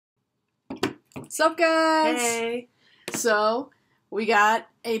What's up, guys? Hey. So, we got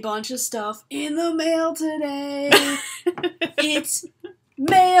a bunch of stuff in the mail today. It's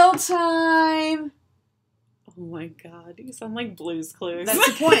mail time. Oh my god, you sound like Blue's Clues.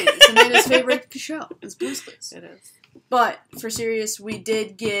 That's the point. It's Amanda's favorite show. It's Blue's Clues. It is. But, for serious, we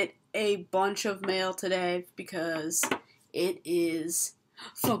did get a bunch of mail today because it is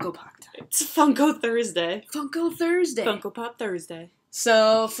Funko Pop time. It's Funko Thursday. Funko Thursday. Funko Pop Thursday.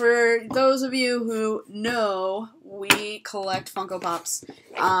 So, for those of you who know, we collect Funko Pops.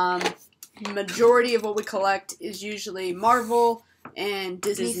 Majority of what we collect is usually Marvel and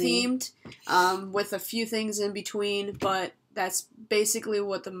Disney themed, with a few things in between, but that's basically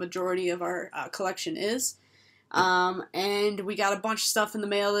what the majority of our collection is. And we got a bunch of stuff in the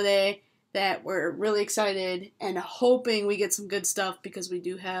mail today that we're really excited and hoping we get some good stuff because we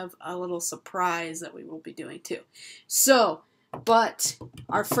do have a little surprise that we will be doing too. So, but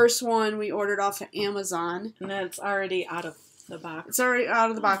our first one we ordered off of Amazon. And it's already out of the box. It's already out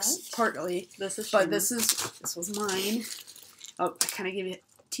of the box, partly. This is But this was mine. Oh, I kind of gave you a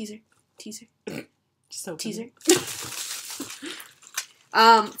teaser. So Teaser.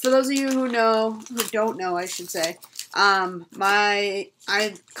 For those of you who don't know, I should say, I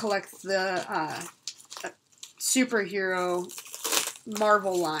collect the superhero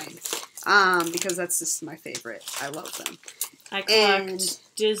Marvel line, because that's just my favorite. I love them. I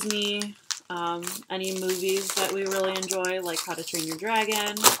collect Disney, any movies that we really enjoy, like How to Train Your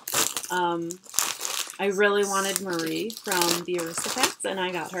Dragon. I really wanted Marie from the Aristocats, and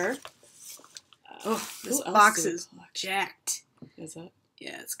I got her. This box is jacked. Is it?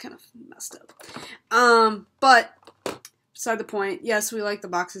 Yeah, it's kind of messed up. But beside the point, yes, we like the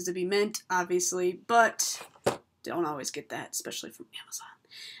boxes to be mint, obviously, but don't always get that, especially from Amazon.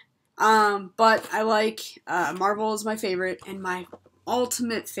 But I like, Marvel is my favorite, and my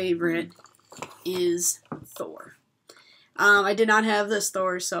ultimate favorite is Thor. I did not have this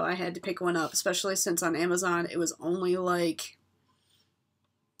Thor, so I had to pick one up, especially since on Amazon it was only like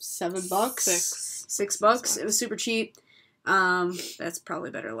 $7. $6. It was super cheap. That's probably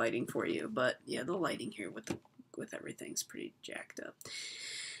better lighting for you, but yeah, the lighting here with everything's pretty jacked up.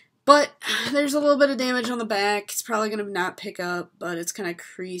 But there's a little bit of damage on the back. It's probably going to not pick up, but it's kind of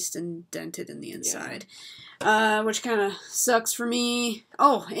creased and dented in the inside. Yeah. Which kind of sucks for me.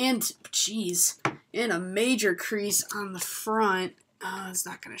 Oh, and, jeez, and a major crease on the front. It's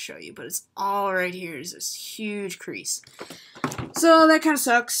not going to show you, but it's all right here. There's this huge crease. So that kind of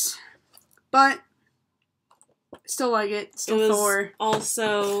sucks. But still like it. Still Thor.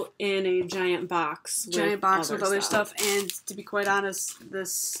 Also in a giant box. With other stuff. And to be quite honest,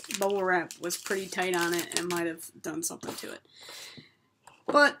 this bubble wrap was pretty tight on it and might have done something to it.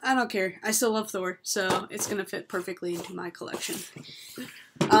 But I don't care. I still love Thor, so it's going to fit perfectly into my collection.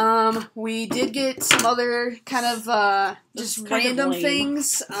 We did get some other kind of just random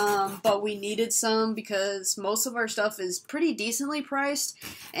things, but we needed some because most of our stuff is pretty decently priced,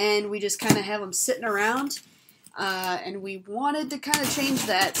 and we just kind of have them sitting around. And we wanted to kind of change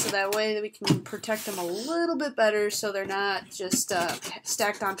that so that way that we can protect them a little bit better so they're not just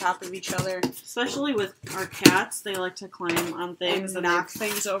stacked on top of each other. Especially with our cats, they like to climb on things and knock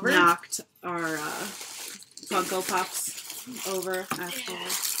things over. Knocked our Funko Pops over actually.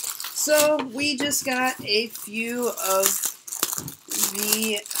 So we just got a few of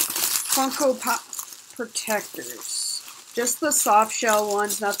the Funko Pop protectors. Just the soft shell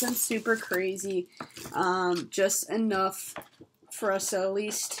ones, nothing super crazy. Just enough for us to at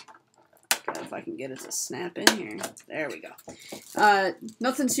least, if I can get it to snap in here. There we go.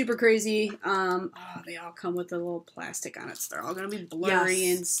 Nothing super crazy. They all come with a little plastic on it, so they're all going to be blurry.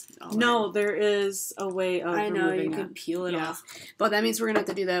 Yes. And no, there is a way of I know, you removing can it. peel it off. But that means we're going to have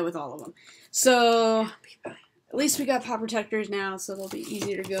to do that with all of them. So at least we got pop protectors now, so they'll be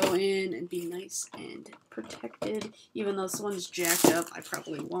easier to go in and be nice and protected. Even though this one's jacked up, I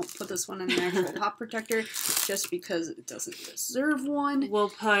probably won't put this one in an actual pop protector just because it doesn't deserve one. We'll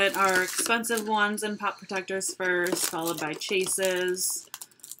put our expensive ones in pop protectors first, followed by chases.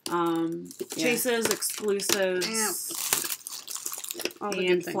 Chases, exclusives, all the and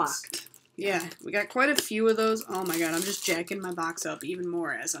good things. flocked. Yeah, we got quite a few of those. Oh my god, I'm just jacking my box up even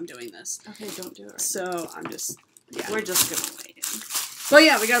more as I'm doing this. Okay, don't do it right So now. I'm just, We're just gonna wait. But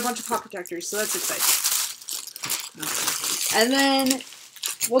yeah, we got a bunch of pop protectors, so that's exciting. Okay. And then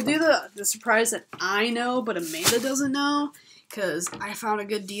we'll do the surprise that I know, but Amanda doesn't know, because I found a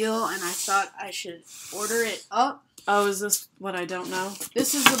good deal and I thought I should order it up. Oh, is this what I don't know?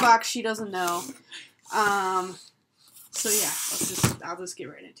 This is the box she doesn't know. So yeah, I'll just get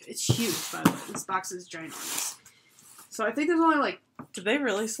right into it. It's huge, by the way. This box is ginormous. So I think there's only like Did they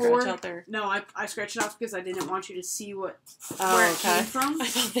really scratch 4. out there? No, I scratched it off because I didn't want you to see where Oh, it came from. I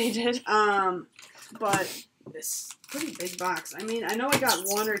thought they did. But this pretty big box. I mean, I know I got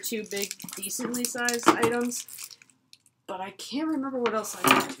 1 or 2 big, decently sized items, but I can't remember what else I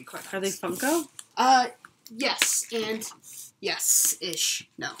got, to be quite honest. Are they Funko? Yes, and yes-ish.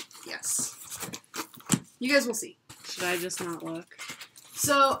 No, yes. You guys will see. Should I just not look?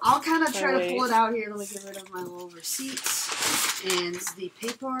 So, I'll kind of try to wait. pull it out here. Let me get rid of my little receipts and the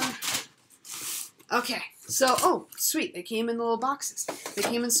paper. Okay, so, oh, sweet. They came in the little boxes. They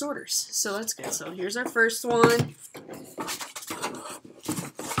came in sorters, so that's good. So, here's our first one.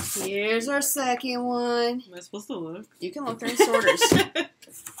 Here's our second one. Am I supposed to look? You can look, they're in sorters.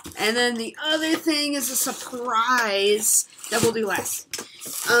 And then the other thing is a surprise that we'll do last.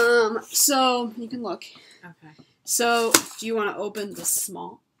 So, you can look. Okay. So, do you want to open the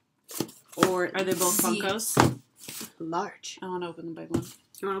small? Or Are they both Funkos? Large. I want to open the big one.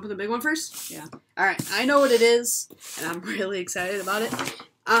 You want to open the big one first? Yeah. Alright, I know what it is, and I'm really excited about it.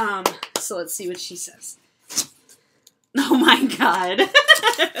 So let's see what she says. Oh my god.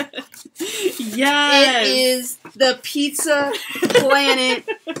 Yes! It is the Pizza Planet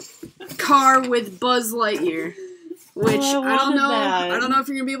car with Buzz Lightyear. Which, Oh, I don't know. that. I don't know if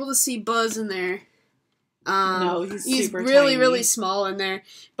you're going to be able to see Buzz in there. No, he's super really, tiny. really small in there.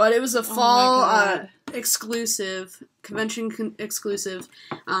 But it was a Oh fall my God. exclusive, convention exclusive,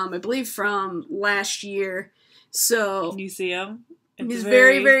 I believe from last year. So Can you see him? he's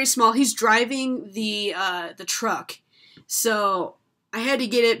very, very small. He's driving the truck. So I had to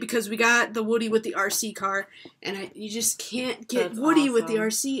get it because we got the Woody with the RC car, and you just can't get That's Woody with the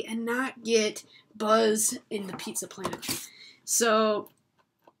awesome. RC and not get Buzz in the Pizza Planet. So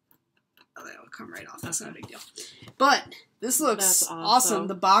that'll come right off. That's not a big deal. But this looks That's awesome. awesome.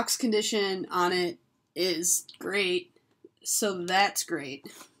 The box condition on it is great. So that's great.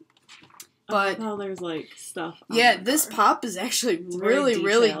 But oh, there's like stuff. On yeah, the this car. pop is actually very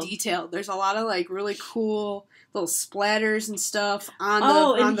really detailed. detailed. There's a lot of like really cool little splatters and stuff on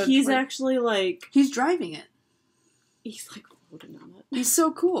and the he's actually like he's driving it. he's like floating on it. He's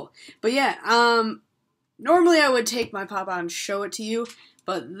so cool. But yeah, normally I would take my pop out and show it to you,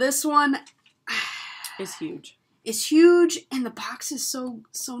 but this one It's huge. is huge, and the box is so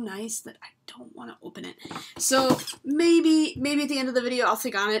nice that I don't want to open it. So maybe at the end of the video I'll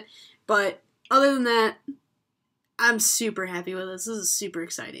think on it. But other than that, I'm super happy with this. This is super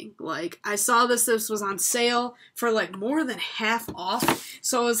exciting. Like, I saw this was on sale for like more than half off.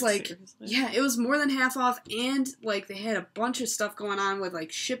 So I was like, Seriously? yeah, it was more than half off, and like they had a bunch of stuff going on with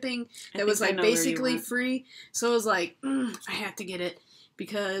like shipping that was think I like know where you basically went. free. So I was like, I have to get it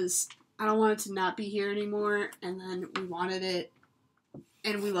because I don't want it to not be here anymore. And then we wanted it,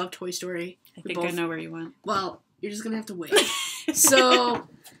 and we love Toy Story. I We think I both- know where you went. Well, you're just gonna have to wait. So,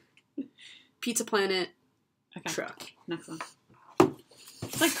 Pizza Planet Okay. truck. Next one.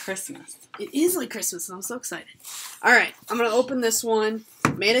 It's like Christmas. It is like Christmas, and I'm so excited. All right, I'm gonna open this one.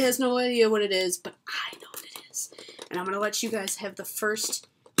 Amanda has no idea what it is, but I know what it is, and I'm gonna let you guys have the first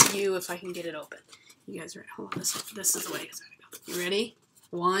view if I can get it open. You guys ready? Hold on, this is the way it's gotta go. You ready?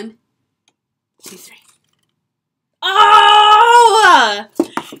 1, 2, 3. Oh!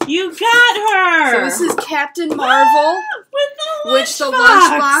 You got her! So this is Captain Marvel. With the The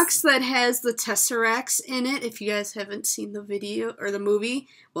lunchbox that has the Tesseracts in it. If you guys haven't seen the video or the movie,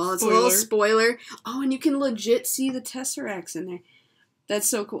 well, it's a little spoiler. Oh, and you can legit see the Tesseracts in there. That's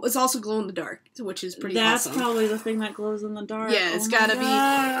so cool. It's also glow in the dark, which is pretty That's awesome. probably the thing that glows in the dark. Yeah, it's Oh my gotta be.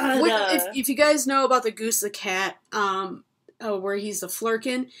 God. If you guys know about the Goose the Cat, where he's the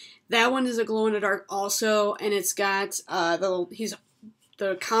Flerken, that one is a glow in the dark also, and it's got he's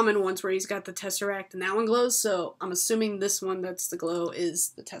the common ones where he's got the Tesseract, and that one glows. So I'm assuming this one that's the glow is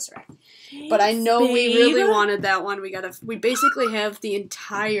the Tesseract. But I know we really wanted that one. We basically have the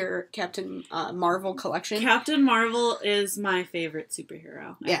entire Captain Marvel collection. Captain Marvel is my favorite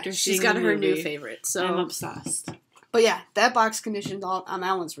superhero. Yeah, After she's seeing got the her new movie, favorite. So I'm obsessed. But yeah, that box condition on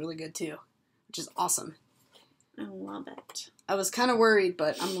that one's really good too, which is awesome. I love it. I was kind of worried,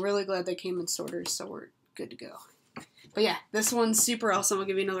 but I'm really glad they came in sorters, so we're good to go. But yeah, this one's super awesome. I'll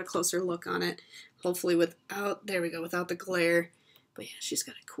give you another closer look on it. Hopefully without the glare. But yeah, she's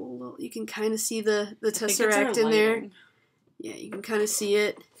got a cool little, you can kind of see the Tesseract in there. Yeah, you can kind of see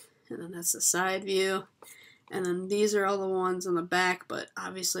it. And then that's the side view. And then these are all the ones on the back, but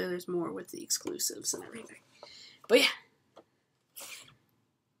obviously there's more with the exclusives and everything. But yeah.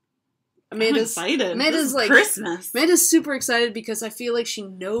 I'm excited. Amanda's like Christmas. Amanda's super excited because I feel like she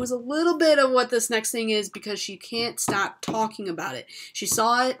knows a little bit of what this next thing is because she can't stop talking about it. She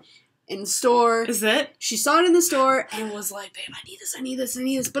saw it in the store. Is it? She saw it in the store and was like, babe, I need this, I need this, I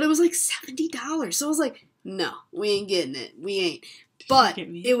need this. But it was like $70. So I was like, no, we ain't getting it. We ain't. But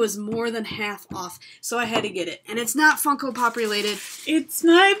it was more than half off. So I had to get it. And it's not Funko Pop related. It's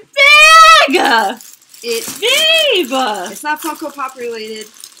my bag! Babe! It's not Funko Pop related.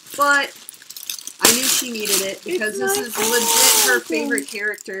 But I knew she needed it because this is legit her favorite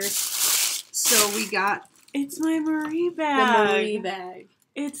character. So we got it's my Marie bag. The Marie bag.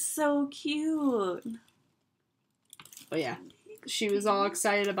 It's so cute. But yeah, she was all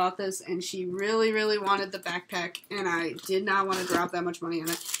excited about this, and she really, really wanted the backpack, and I did not want to drop that much money on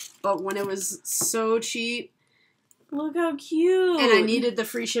it. But when it was so cheap, look how cute. And I needed the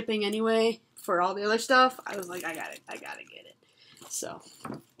free shipping anyway for all the other stuff, I was like, I got it. I gotta get it. So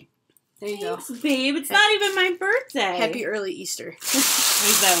there you go. Babe, it's not even my birthday. Happy early Easter.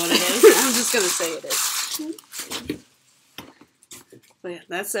 Is that what it is? I'm just gonna say it is. But yeah,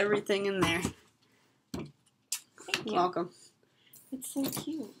 that's everything in there. You're welcome. It's so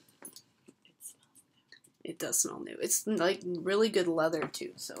cute. It does smell new. It's like really good leather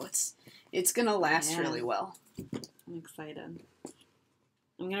too, so it's gonna last really well. I'm excited.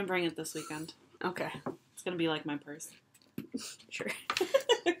 I'm gonna bring it this weekend. Okay. It's gonna be like my purse. Sure.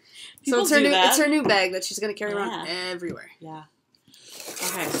 So it's her new bag that she's gonna carry around everywhere. Yeah.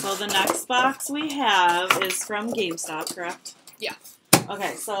 Okay, so the next box we have is from GameStop, correct? Yeah.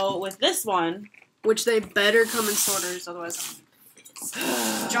 Okay, so with this one, which they better come in sorters, otherwise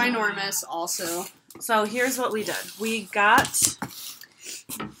ginormous also. So here's what we did. We got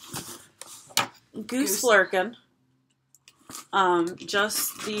Goose Flerken,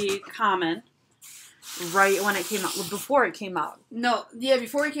 just the common, right when it came out, before it came out. No, yeah,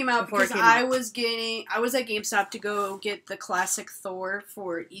 before it came out, because I was at GameStop to go get the classic Thor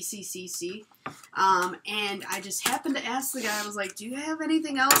for ECCC, and I just happened to ask the guy, I was like, do you have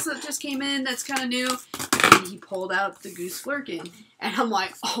anything else that just came in that's kind of new? And he pulled out the Goose Flerken, and I'm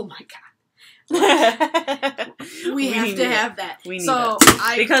like, oh my god. we have to have that. We need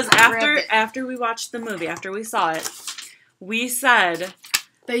it. Because after we watched the movie, after we saw it, we said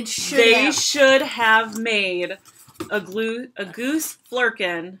they should have made a Goose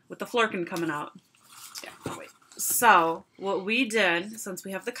Flerken with the Flerken coming out. Yeah. Wait. So what we did, since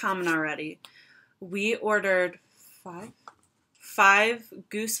we have the common already, we ordered five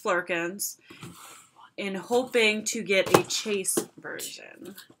Goose Flerkens in hoping to get a chase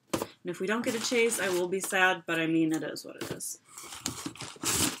version. And if we don't get a chase, I will be sad, but I mean, it is what it is.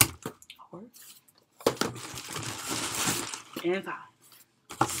 And 5.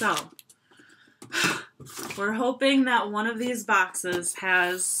 So, we're hoping that one of these boxes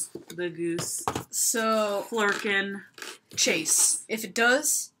has the Goose Flerken chase. If it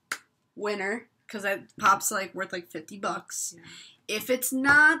does, winner, because that pop's like worth like $50. Yeah. If it's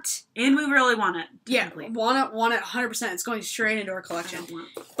not, and we really want it. Want it 100%. It's going straight into our collection.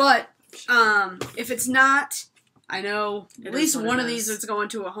 But if it's not, I know at least one of these is going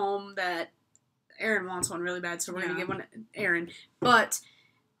to a home that Aaron wants one really bad, so we're gonna give one to Aaron. But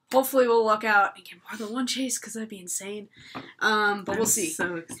hopefully we'll luck out and get more than one chase because that'd be insane. But we'll see.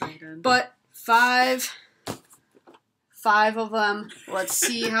 So excited. But five of them. Let's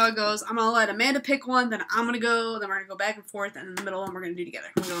see how it goes. I'm gonna let Amanda pick one, then I'm gonna go, then we're gonna go back and forth, and in the middle one we're gonna do together.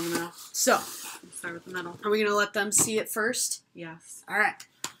 We'll go in the middle. So let's start with the middle. Are we gonna let them see it first? Yes. Alright.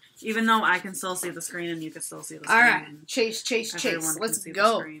 Even though I can still see the screen and you can still see the screen. Alright. Chase. Let's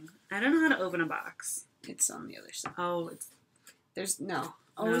go. I don't know how to open a box. It's on the other side. Oh, there's no.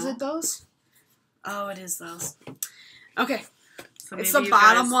 Oh, is it those? Oh, it is those. Okay. So it's the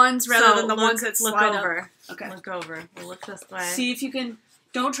bottom ones rather than the ones that slide over. Okay. Look over. We'll look this way. See if you can.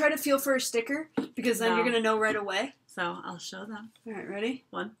 Don't try to feel for a sticker because then you're gonna know right away. So I'll show them. All right, ready?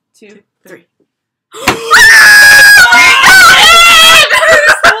 1, 2, 3.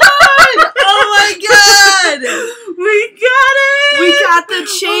 Oh my god! We got it! We got the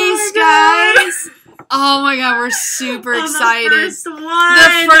chase, guys! Oh my god, we're super excited. The first one!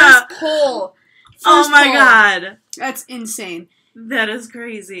 The first pull. Oh my god. That's insane. That is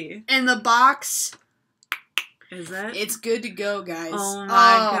crazy. And the box... Is it? It's good to go, guys. Oh my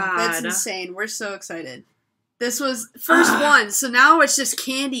god. That's insane. We're so excited. This was first one, so now it's just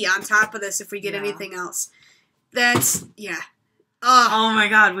candy on top of this if we get anything else. That's, oh my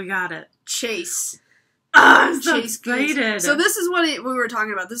god, we got it. Chase. I'm so excited. So this is what we were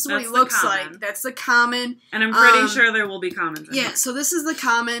talking about. This is what he looks like. That's the common. And I'm pretty sure there will be commons in here. So this is the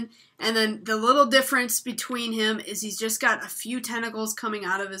common, and then the little difference between him is he's just got a few tentacles coming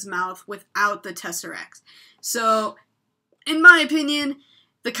out of his mouth without the Tesseract. So, in my opinion,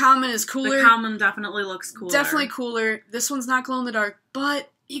 the common is cooler. The common definitely looks cooler. Definitely cooler. This one's not glow in the dark,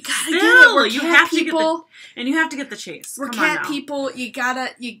 but You gotta get it. We're cat people. And you have to get the chase. We're cat people. You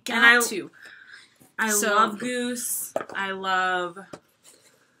got to. I love Goose. I love... There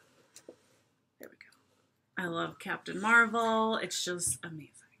we go. I love Captain Marvel. It's just amazing.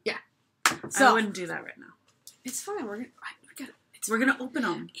 Yeah. So, I wouldn't do that right now. It's fine. We're gonna open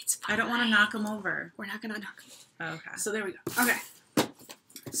them. It's fine. I don't want to knock them over. We're not gonna knock them. Okay. So there we go. Okay.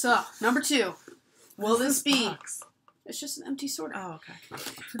 So number 2. Will this be? Box? It's just an empty sorter. Oh, okay.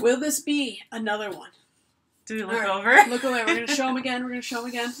 Will this be another one? Do we look over? Look away. We're gonna show them again.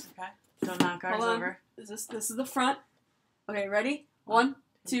 Okay. Don't knock ours over. This is the front. Okay. Ready? 1,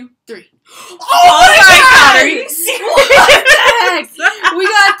 2, 3. Oh my God! Are you serious? What the heck? We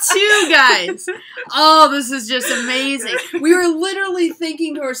got 2, guys. Oh, this is just amazing. We were literally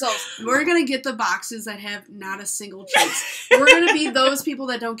thinking to ourselves, we're going to get the boxes that have not a single chase. We're going to be those people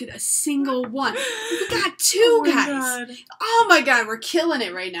that don't get a single one. We got 2, guys. God. Oh my God, we're killing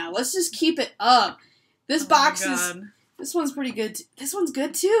it right now. Let's just keep it up. This box is... This one's pretty good. This one's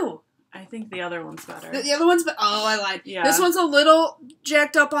good, too. I think the other one's better. The other one's... Oh, I lied. Yeah. This one's a little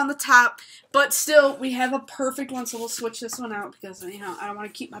jacked up on the top, but still, we have a perfect one, so we'll switch this one out because, I don't want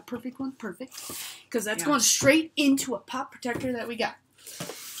to keep my perfect one perfect because that's going straight into a pop protector that we got.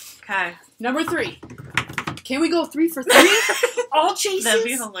 Okay. Number 3. Can we go 3 for 3? All chases? That'd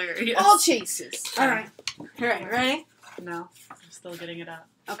be hilarious. All chases. All right. Ready? No. I'm still getting it out.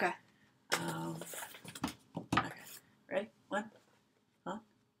 Okay. Okay. Ready? 1,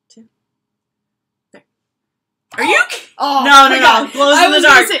 2, 3. Are you? Oh, no. Glows in the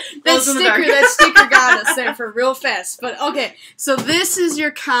dark. That sticker got us there for real fast. But okay, so this is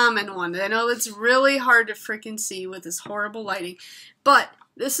your common one. I know it's really hard to freaking see with this horrible lighting, but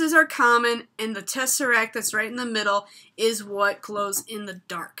this is our common, and the Tesseract that's right in the middle is what glows in the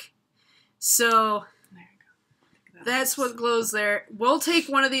dark. So there you go. That's what glows there. We'll take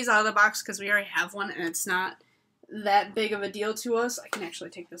one of these out of the box because we already have one, and it's not that big of a deal to us. I can actually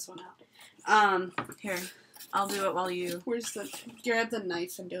take this one out. Here. I'll do it while you... Grab the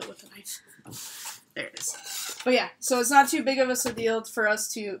knife and do it with the knife. There it is. But yeah, so it's not too big of a deal for us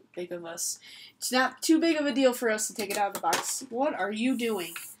to... It's not too big of a deal for us to take it out of the box. What are you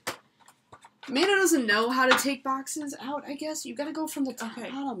doing? Amanda doesn't know how to take boxes out, I guess. You gotta go from the top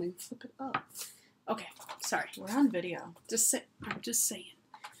bottom and flip it up. Okay, sorry. We're on video. I'm just saying.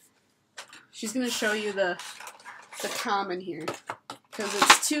 She's gonna show you the common here. Because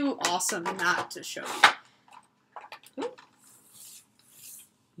it's too awesome not to show you.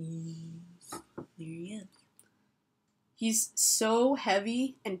 There he is. He's so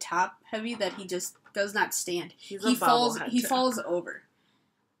heavy and top heavy that he just does not stand. He falls over.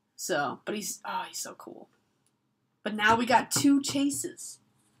 So, but he's so cool. But now we got 2 chases.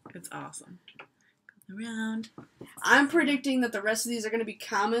 It's awesome. Go around. I'm predicting that the rest of these are going to be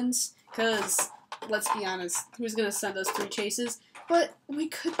commons because, let's be honest, who's going to send us 3 chases? But we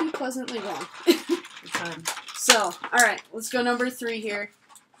could be pleasantly wrong. So, alright, let's go number 3 here.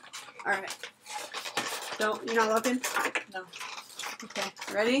 Alright. You're not looking? No. Okay,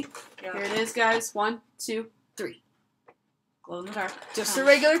 ready? Yeah. Here it is, guys. 1, 2, 3. Glow in the dark. Just a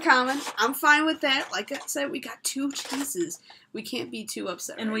regular common. I'm fine with that. Like I said, we got 2 chases. We can't be too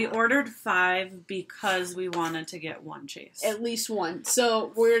upset. And we ordered 5 because we wanted to get 1 chase. At least 1.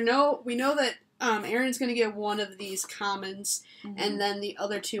 So we know that Aaron's going to get 1 of these commons, and then the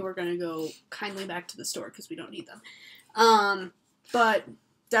other 2 are going to go kindly back to the store because we don't need them. But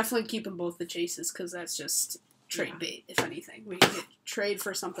definitely keeping both the chases because that's just trade bait, if anything. We can trade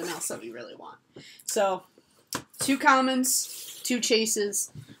for something else that we really want. So, 2 commons, 2 chases.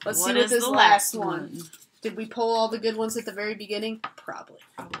 Let's see what this last one. Did we pull all the good ones at the very beginning? Probably.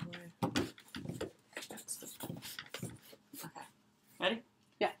 Okay. Ready?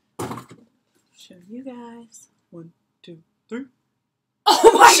 Yeah. Show you guys. 1, 2, 3.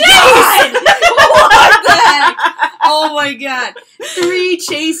 Oh my god! What the heck? Oh my god. 3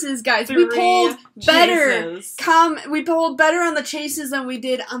 chases, guys. We pulled better. We pulled better on the chases than we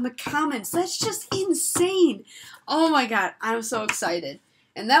did on the commons. That's just insane. Oh my god. I'm so excited.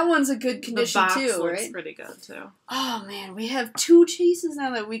 And that one's a good condition too, right? The box looks pretty good too. Oh man, we have 2 chases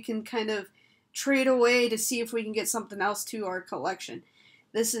now that we can kind of trade away to see if we can get something else to our collection.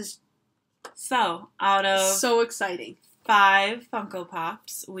 This is so out of so exciting. 5 Funko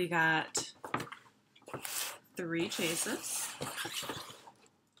Pops, we got 3 chases.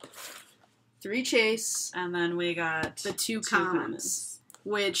 3 chase. And then we got the 2 commons.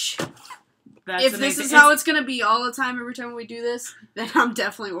 Which, that's if amazing. This is how it's going to be all the time, every time we do this, then I'm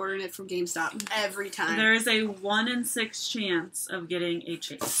definitely ordering it from GameStop. Every time. There is a 1 in 6 chance of getting a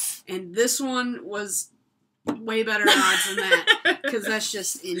chase. And this one was way better odds than that. because that's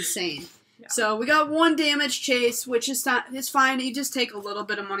just insane. Yeah. So we got one damage chase, which is not, it's fine. You just take a little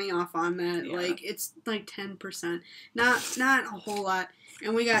bit of money off on that. Yeah. Like, it's like 10%. Not a whole lot.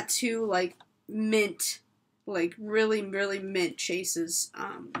 And we got two, like, mint, like, really, really mint chases,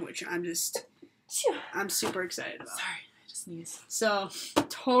 which I'm super excited about. Sorry, I just sneezed. So,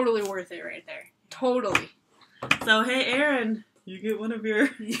 totally worth it right there. Totally. So, hey, Aaron, you get one of your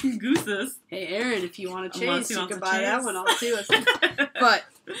gooses. Hey, Aaron, if you want to chase, you can buy that one all too. But,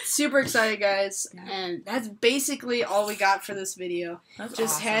 super excited, guys. Yeah. And that's basically all we got for this video. That's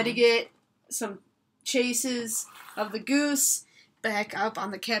just awesome. Had to get some chases of the Goose back up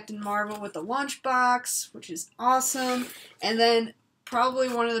on the Captain Marvel with the lunchbox, which is awesome. And then probably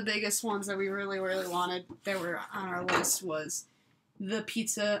one of the biggest ones that we really, really wanted that were on our list was the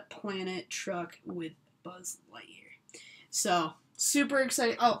Pizza Planet truck with Buzz Lightyear. So, super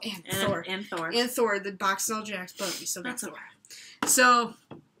excited. Oh, and Thor. And Thor. And Thor. The box is all jacked, but we still got Thor. So,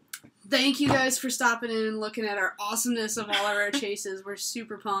 thank you guys for stopping in and looking at our awesomeness of all of our chases. We're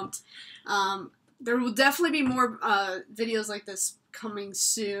super pumped. There will definitely be more videos like this coming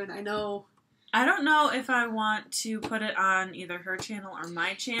soon. I don't know if I want to put it on either her channel or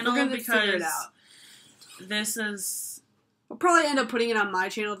my channel. We're gonna figure it out. We'll probably end up putting it on my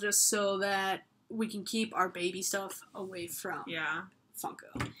channel just so that we can keep our baby stuff away from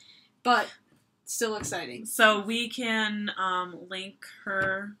Funko. But still exciting. So we can link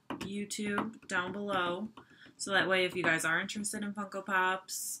her YouTube down below. So that way, if you guys are interested in Funko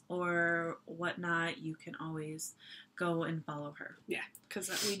Pops or whatnot, you can always go and follow her. Yeah, because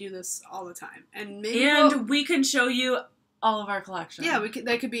we do this all the time. And we can show you all of our collection. Yeah,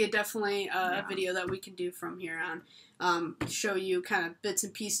 that could be definitely a video that we can do from here on. Show you kind of bits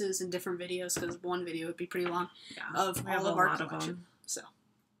and pieces in different videos, because one video would be pretty long of all of our collection. So,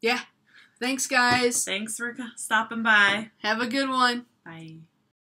 yeah. Thanks, guys. Thanks for stopping by. Have a good one. Bye.